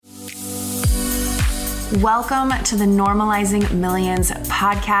Welcome to the Normalizing Millions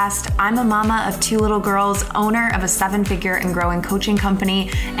podcast. I'm a mama of two little girls, owner of a 7-figure and growing coaching company,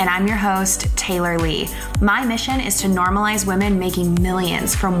 and I'm your host, Taylor Lee. My mission is to normalize women making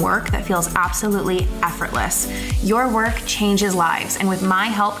millions from work that feels absolutely effortless. Your work changes lives, and with my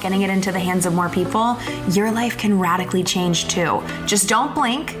help getting it into the hands of more people, your life can radically change too. Just don't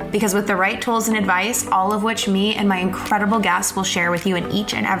blink, because with the right tools and advice, all of which me and my incredible guests will share with you in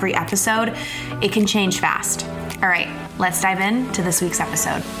each and every episode, it can change fast. All right, let's dive into this week's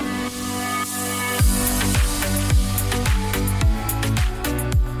episode.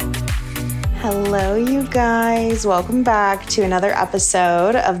 Hello, you guys. Welcome back to another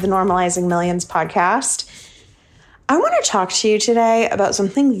episode of the Normalizing Millions podcast. I want to talk to you today about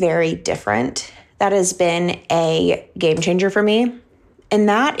something very different that has been a game changer for me, and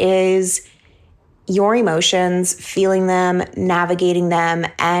that is your emotions, feeling them, navigating them,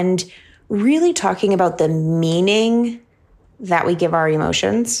 and really talking about the meaning that we give our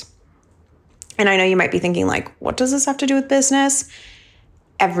emotions. And I know you might be thinking, like, what does this have to do with business?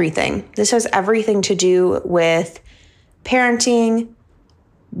 Everything. This has everything to do with parenting,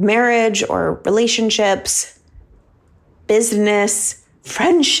 marriage or relationships, business,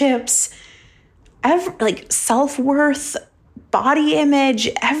 friendships, like self-worth, body image,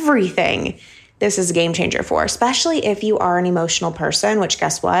 everything. This is a game changer for, especially if you are an emotional person, which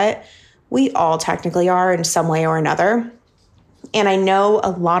guess what? We all technically are in some way or another. And I know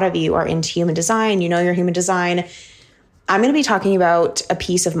a lot of you are into human design. You know your human design. I'm going to be talking about a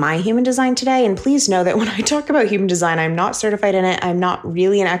piece of my human design today. And please know that when I talk about human design, I'm not certified in it. I'm not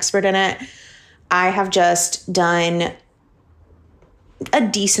really an expert in it. I have just done a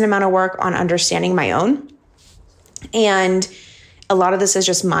decent amount of work on understanding my own. And a lot of this is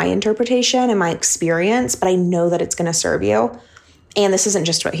just my interpretation and my experience, but I know that it's going to serve you. And this isn't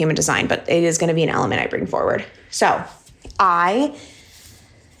just about human design, but it is going to be an element I bring forward. So I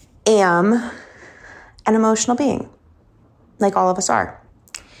am an emotional being, like all of us are.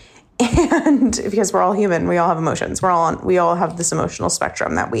 And because we're all human, we all have emotions. We all have this emotional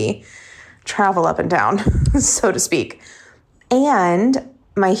spectrum that we travel up and down, so to speak. And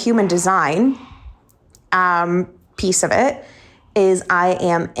my human design piece of it is I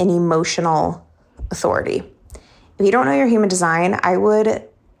am an emotional authority. If you don't know your human design, I would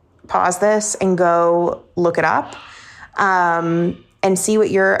pause this and go look it up and see what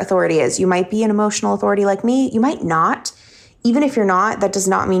your authority is. You might be an emotional authority like me. You might not. Even if you're not, that does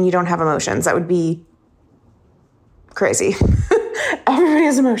not mean you don't have emotions. That would be crazy. Everybody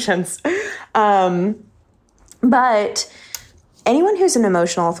has emotions. But anyone who's an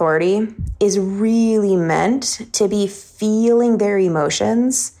emotional authority is really meant to be feeling their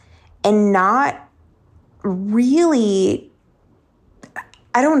emotions and not really,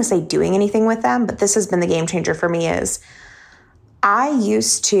 I don't want to say doing anything with them, but this has been the game changer for me is I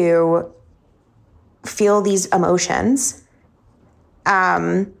used to feel these emotions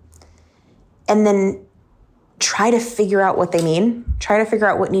and then try to figure out what they mean, try to figure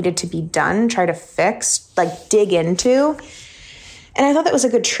out what needed to be done, try to fix, like dig into. And I thought that was a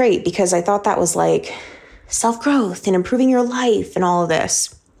good trait because I thought that was like self-growth and improving your life and all of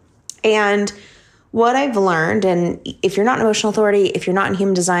this. And what I've learned, and if you're not an emotional authority, if you're not in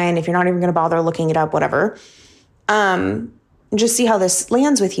human design, if you're not even going to bother looking it up, whatever, just see how this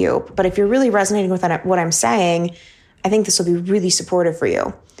lands with you. But if you're really resonating with what I'm saying, I think this will be really supportive for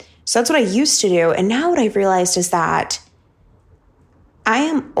you. So that's what I used to do. And now what I've realized is that I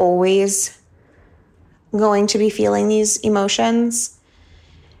am always going to be feeling these emotions,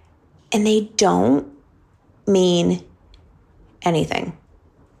 and they don't mean anything.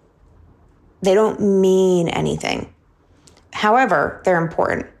 They don't mean anything. However, they're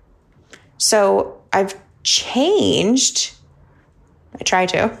important. So I've changed. I try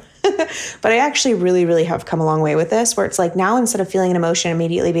to, but I actually really, really have come a long way with this, where it's like now instead of feeling an emotion,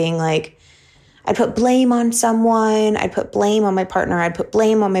 immediately being like, I'd put blame on someone. I'd put blame on my partner. I'd put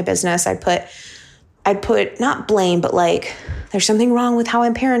blame on my business. I'd put not blame, but like, there's something wrong with how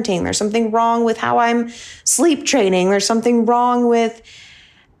I'm parenting. There's something wrong with how I'm sleep training. There's something wrong with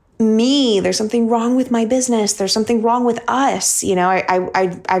me. There's something wrong with my business. There's something wrong with us. You know,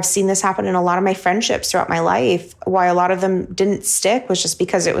 I've seen this happen in a lot of my friendships throughout my life. Why a lot of them didn't stick was just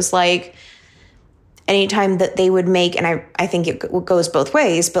because it was like anytime that they would make, and I think it goes both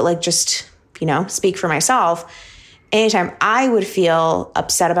ways, but like just, you know, speak for myself. Anytime I would feel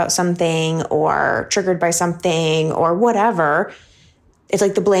upset about something or triggered by something or whatever, it's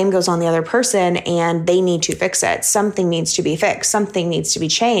like the blame goes on the other person and they need to fix it. Something needs to be fixed. Something needs to be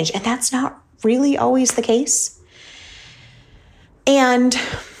changed. And that's not really always the case. And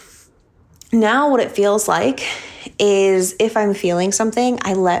Now what it feels like is if I'm feeling something,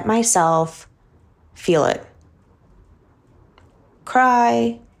 I let myself feel it.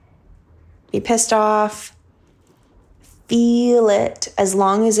 Cry, be pissed off, feel it as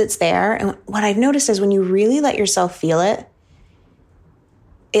long as it's there. And what I've noticed is when you really let yourself feel it,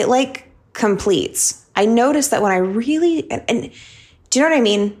 it like completes. I noticed that when I really, and do you know what I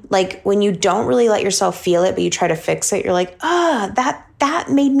mean? Like when you don't really let yourself feel it, but you try to fix it, you're like,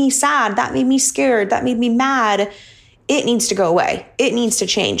 that made me sad. That made me scared. That made me mad. It needs to go away. It needs to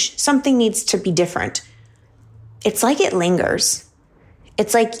change. Something needs to be different. It's like it lingers.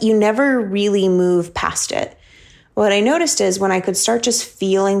 It's like you never really move past it. What I noticed is when I could start just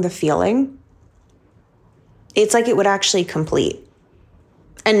feeling the feeling, it's like it would actually complete.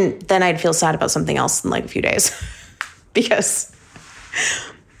 And then I'd feel sad about something else in like a few days because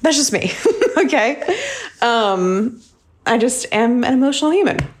that's just me. Okay. I just am an emotional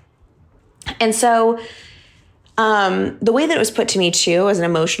human. And so the way that it was put to me too, as an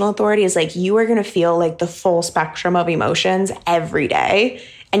emotional authority, is like, you are going to feel like the full spectrum of emotions every day.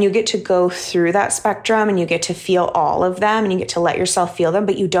 And you get to go through that spectrum and you get to feel all of them and you get to let yourself feel them,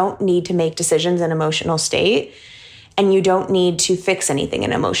 but you don't need to make decisions in emotional state and you don't need to fix anything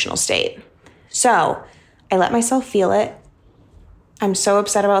in emotional state. So I let myself feel it. I'm so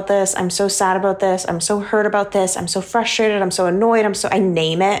upset about this. I'm so sad about this. I'm so hurt about this. I'm so frustrated. I'm so annoyed. I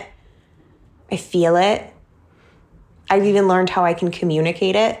name it. I feel it. I've even learned how I can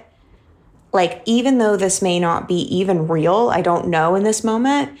communicate it. Like, even though this may not be even real, I don't know in this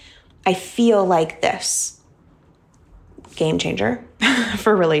moment, I feel like this. Game changer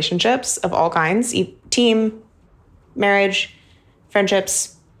for relationships of all kinds, team, marriage,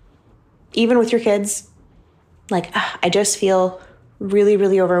 friendships, even with your kids. Like, I just feel really,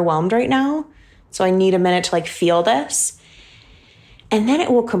 really overwhelmed right now. So I need a minute to like feel this. And then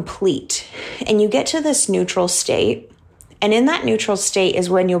it will complete. And you get to this neutral state. And in that neutral state is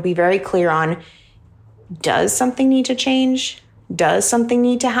when you'll be very clear on, does something need to change? Does something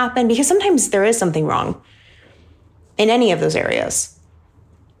need to happen? Because sometimes there is something wrong in any of those areas.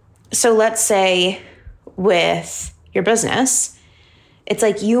 So let's say with your business, it's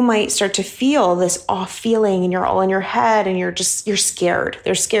like you might start to feel this off feeling and you're all in your head and you're scared.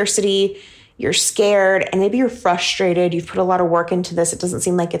 There's scarcity, you're scared, and maybe you're frustrated. You've put a lot of work into this. It doesn't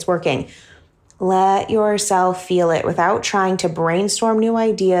seem like it's working. Let yourself feel it without trying to brainstorm new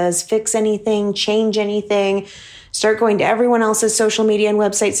ideas, fix anything, change anything, start going to everyone else's social media and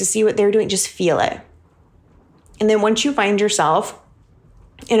websites to see what they're doing. Just feel it. And then once you find yourself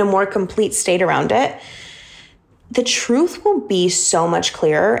in a more complete state around it, the truth will be so much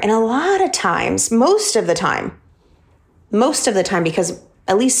clearer. And a lot of times, most of the time, because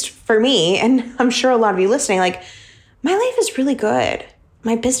at least for me, and I'm sure a lot of you listening, like, my life is really good.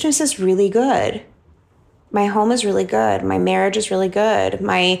 My business is really good. My home is really good. My marriage is really good.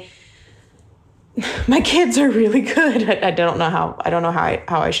 My kids are really good. I don't know how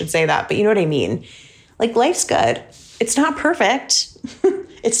I should say that, but you know what I mean? Like, life's good. It's not perfect.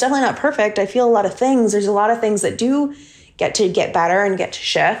 It's definitely not perfect. I feel a lot of things. There's a lot of things that do get better and get to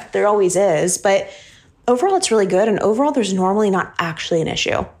shift. There always is. But overall, it's really good. And overall, there's normally not actually an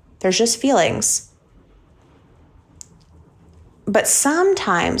issue. There's just feelings. But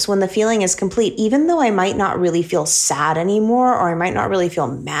sometimes when the feeling is complete, even though I might not really feel sad anymore, or I might not really feel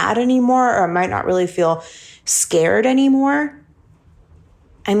mad anymore, or I might not really feel scared anymore,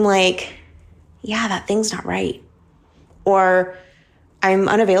 I'm like, yeah, that thing's not right. Or I'm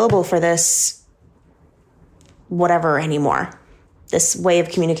unavailable for this whatever anymore. This way of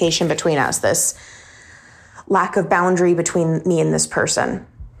communication between us, this lack of boundary between me and this person,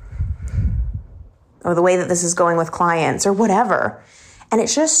 or the way that this is going with clients or whatever. And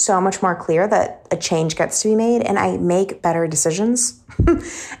it's just so much more clear that a change gets to be made and I make better decisions.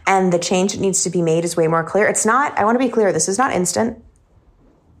 And the change that needs to be made is way more clear. It's not, I want to be clear, this is not instant.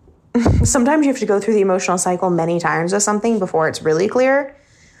 Sometimes you have to go through the emotional cycle many times with something before it's really clear.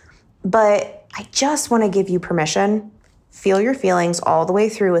 But I just want to give you permission. Feel your feelings all the way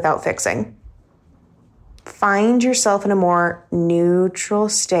through without fixing. Find yourself in a more neutral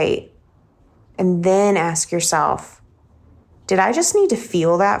state. And then ask yourself, did I just need to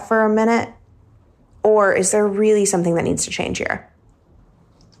feel that for a minute? Or is there really something that needs to change here?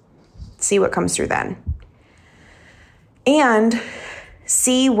 See what comes through then. And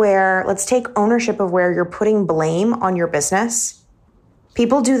see where, let's take ownership of where you're putting blame on your business.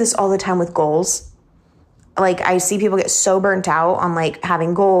 People do this all the time with goals. Like, I see people get so burnt out on like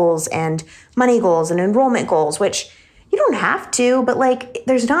having goals and money goals and enrollment goals, which you don't have to, but like,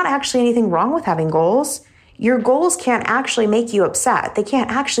 there's not actually anything wrong with having goals. Your goals can't actually make you upset. They can't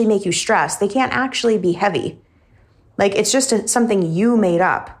actually make you stressed. They can't actually be heavy. Like, it's just something you made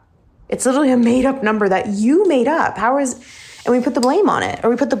up. It's literally a made up number that you made up. And we put the blame on it, or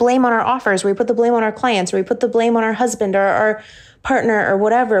we put the blame on our offers, or we put the blame on our clients, or we put the blame on our husband or our partner or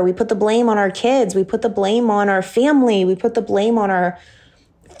whatever. We put the blame on our kids. We put the blame on our family. We put the blame on our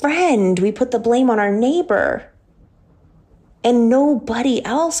friend. We put the blame on our neighbor. And nobody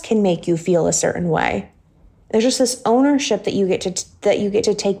else can make you feel a certain way. There's just this ownership that you get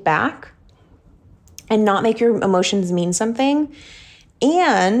to take back and not make your emotions mean something.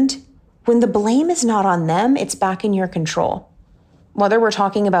 And when the blame is not on them, it's back in your control. Whether we're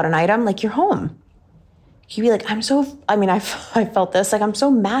talking about an item, like your home. You'd be like, I felt this, like I'm so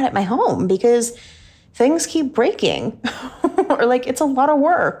mad at my home because things keep breaking or like it's a lot of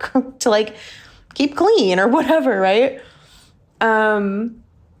work to like keep clean or whatever, right?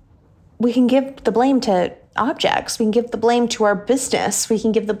 We can give the blame to objects. We can give the blame to our business. We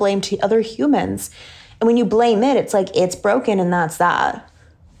can give the blame to other humans. And when you blame it, it's like it's broken and that's that.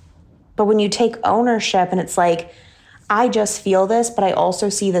 But when you take ownership and it's like, I just feel this, but I also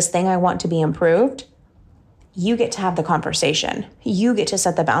see this thing I want to be improved, you get to have the conversation. You get to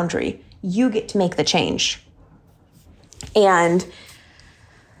set the boundary. You get to make the change. And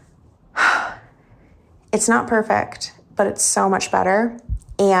it's not perfect, but it's so much better.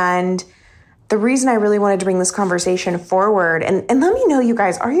 And the reason I really wanted to bring this conversation forward, and let me know, you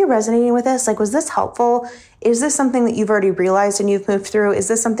guys, are you resonating with this? Like, was this helpful? Is this something that you've already realized and you've moved through? Is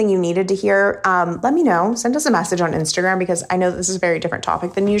this something you needed to hear? Let me know. Send us a message on Instagram because I know this is a very different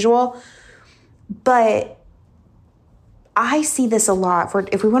topic than usual. But I see this a lot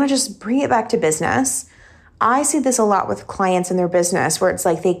if we want to just bring it back to business. I see this a lot with clients in their business where it's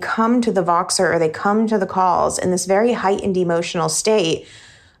like they come to the Voxer or they come to the calls in this very heightened emotional state,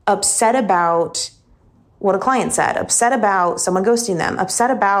 upset about what a client said, upset about someone ghosting them,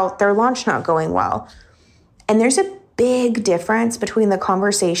 upset about their launch not going well. And there's a big difference between the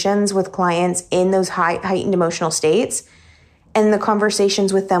conversations with clients in those heightened emotional states and the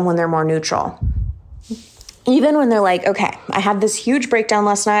conversations with them when they're more neutral. Even when they're like, okay, I had this huge breakdown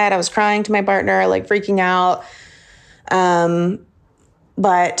last night. I was crying to my partner, like freaking out.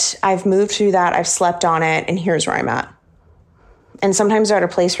 But I've moved through that. I've slept on it. And here's where I'm at. And sometimes they're at a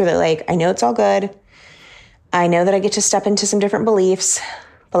place where they're like, I know it's all good. I know that I get to step into some different beliefs,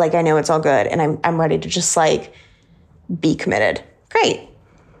 but like, I know it's all good. And I'm ready to just like be committed. Great.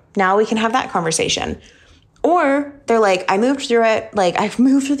 Now we can have that conversation. Or they're like, I moved through it. Like I've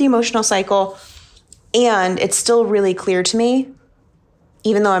moved through the emotional cycle and it's still really clear to me,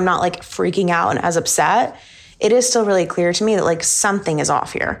 even though I'm not like freaking out and as upset, it is still really clear to me that like something is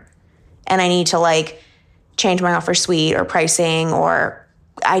off here and I need to like change my offer suite or pricing or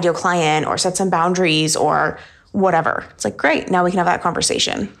ideal client or set some boundaries or whatever. It's like, great. Now we can have that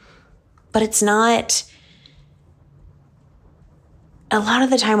conversation. But it's not a lot of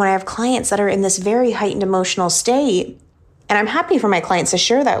the time when I have clients that are in this very heightened emotional state, and I'm happy for my clients to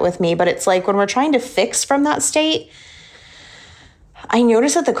share that with me, but it's like when we're trying to fix from that state, I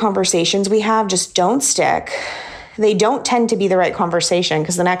notice that the conversations we have just don't stick. They don't tend to be the right conversation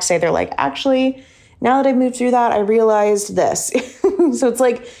because the next day they're like, actually, now that I've moved through that, I realized this. So it's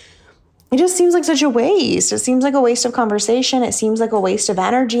like, it just seems like such a waste. It seems like a waste of conversation. It seems like a waste of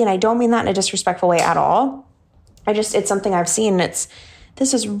energy. And I don't mean that in a disrespectful way at all. It's something I've seen. This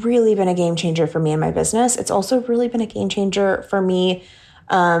has really been a game changer for me in my business. It's also really been a game changer for me.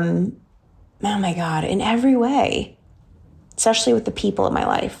 Oh my God, in every way, especially with the people in my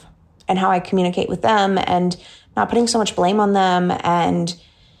life and how I communicate with them and not putting so much blame on them and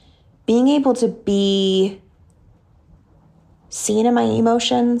being able to be seen in my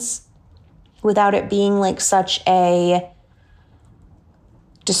emotions without it being like such a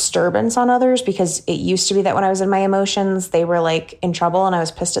disturbance on others, because it used to be that when I was in my emotions, they were like in trouble and I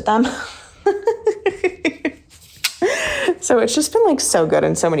was pissed at them. So it's just been like so good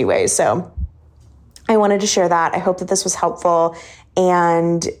in so many ways. So I wanted to share that. I hope that this was helpful.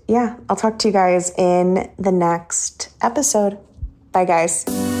 And yeah, I'll talk to you guys in the next episode. Bye, guys.